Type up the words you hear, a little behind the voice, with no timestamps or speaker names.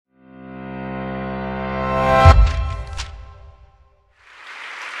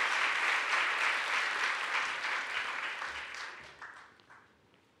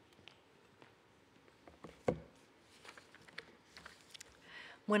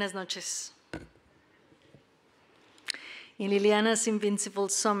Buenas noches. In Liliana's Invincible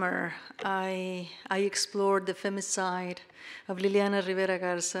Summer, I explored the femicide of Cristina Rivera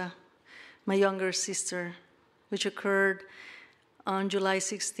Garza, my younger sister, which occurred on July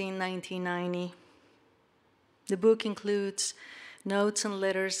 16, 1990. The book includes notes and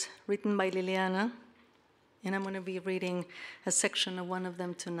letters written by Liliana, and I'm going to be reading a section of one of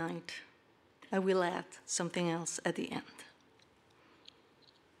them tonight. I will add something else at the end.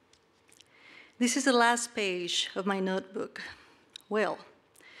 This is the last page of my notebook. Well,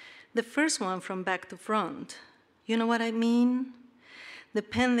 the first one from back to front. You know what I mean?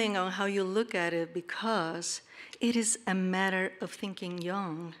 Depending on how you look at it, because it is a matter of thinking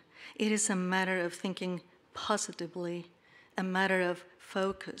young. It is a matter of thinking positively, a matter of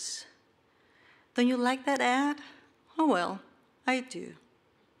focus. Don't you like that ad? Oh well, I do.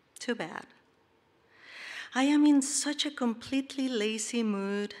 Too bad. I am in such a completely lazy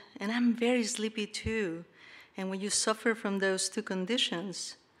mood, and I'm very sleepy too. And when you suffer from those two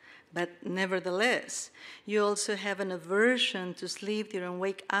conditions, but nevertheless, you also have an aversion to sleep during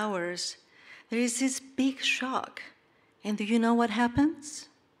wake hours, there is this big shock. And do you know what happens?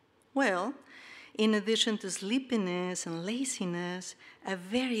 Well, in addition to sleepiness and laziness, a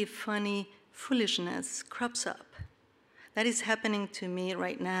very funny foolishness crops up. That is happening to me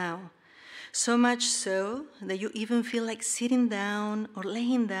right now. So much so that you even feel like sitting down or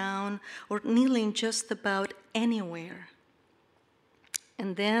laying down or kneeling just about anywhere.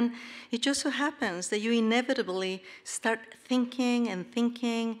 And then it just so happens that you inevitably start thinking, and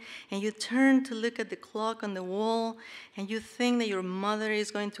you turn to look at the clock on the wall, and you think that your mother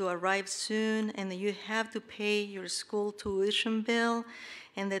is going to arrive soon, and that you have to pay your school tuition bill,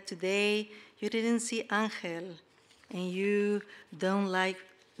 and that today you didn't see Angel, and you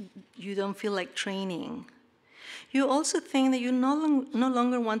don't feel like training. You also think that you no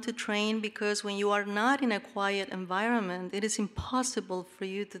longer want to train because when you are not in a quiet environment, it is impossible for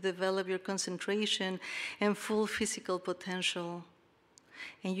you to develop your concentration and full physical potential.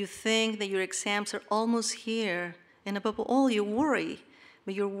 And you think that your exams are almost here, and above all, you worry,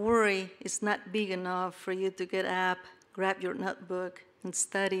 but your worry is not big enough for you to get up, grab your notebook, and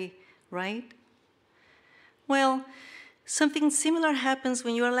study, right? Well, something similar happens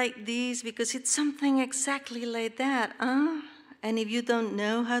when you are like this, because it's something exactly like that, huh? And if you don't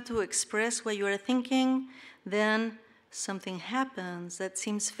know how to express what you are thinking, then something happens that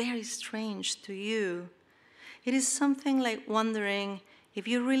seems very strange to you. It is something like wondering if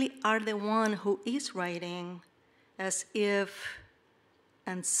you really are the one who is writing, as if,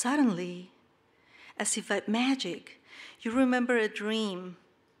 and suddenly, as if by magic, you remember a dream.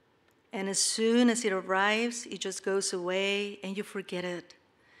 And as soon as it arrives, it just goes away and you forget it.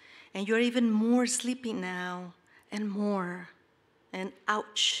 And you're even more sleepy now, and more. And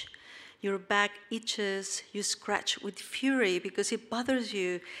ouch, your back itches, you scratch with fury because it bothers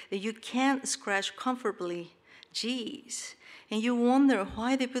you that you can't scratch comfortably. Geez. And you wonder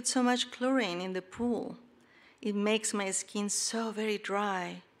why they put so much chlorine in the pool. It makes my skin so very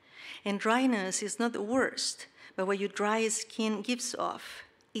dry. And dryness is not the worst, but what your dry skin gives off.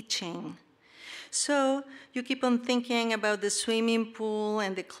 Itching. So you keep on thinking about the swimming pool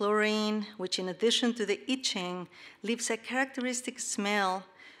and the chlorine, which in addition to the itching, leaves a characteristic smell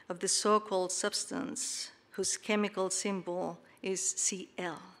of the so-called substance, whose chemical symbol is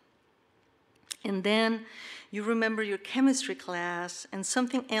Cl. And then you remember your chemistry class, and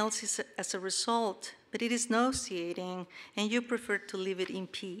something else is as a result, but it is nauseating, and you prefer to leave it in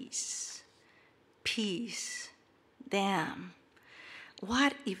peace. Peace. Damn.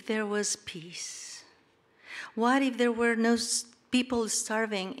 What if there was peace? What if there were no people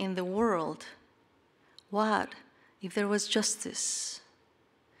starving in the world? What if there was justice?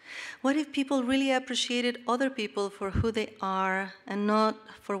 What if people really appreciated other people for who they are and not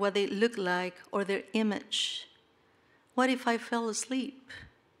for what they look like or their image? What if I fell asleep?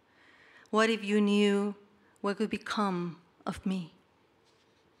 What if you knew what could become of me?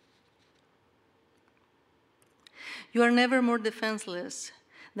 You are never more defenseless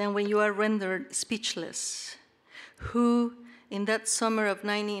than when you are rendered speechless. Who, in that summer of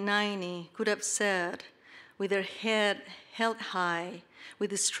 1990, could have said, with her head held high,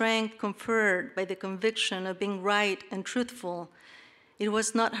 with the strength conferred by the conviction of being right and truthful, it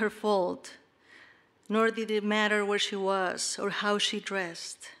was not her fault, nor did it matter where she was or how she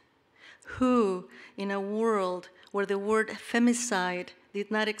dressed? Who, in a world where the word femicide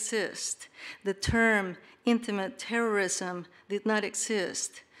did not exist, the term intimate terrorism did not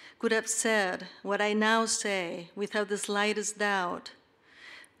exist, could have said what I now say without the slightest doubt?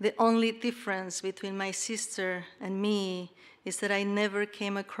 The only difference between my sister and me is that I never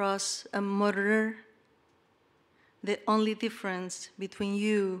came across a murderer. The only difference between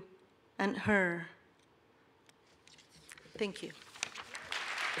you and her. Thank you.